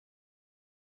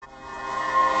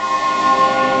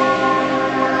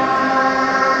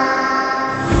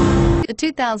The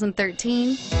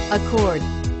 2013 Accord.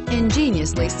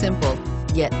 Ingeniously simple,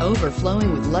 yet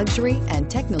overflowing with luxury and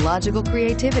technological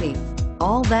creativity.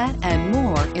 All that and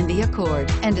more in the Accord,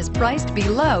 and is priced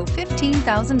below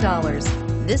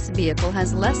 $15,000. This vehicle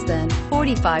has less than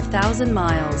 45,000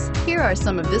 miles. Here are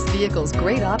some of this vehicle's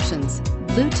great options: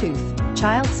 Bluetooth,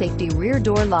 child safety rear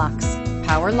door locks,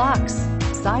 power locks,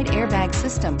 side airbag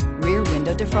system, rear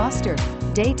window defroster,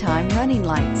 daytime running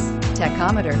lights,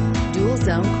 tachometer, dual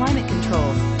zone climate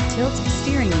control, tilt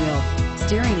steering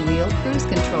wheel cruise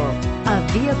control. A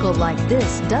vehicle like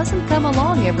this doesn't come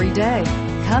along every day.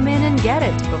 Come in and get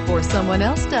it before someone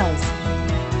else does.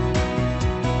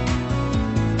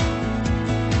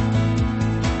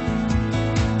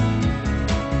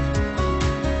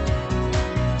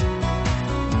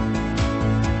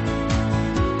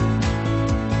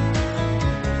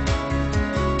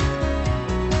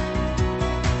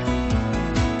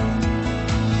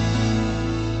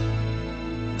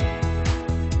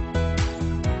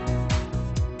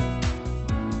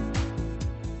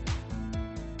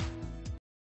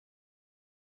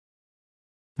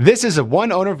 This is a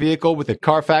one-owner vehicle with a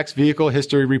Carfax Vehicle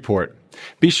History Report.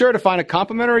 Be sure to find a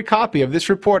complimentary copy of this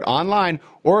report online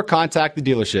or contact the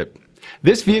dealership.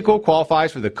 This vehicle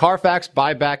qualifies for the Carfax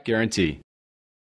Buyback Guarantee.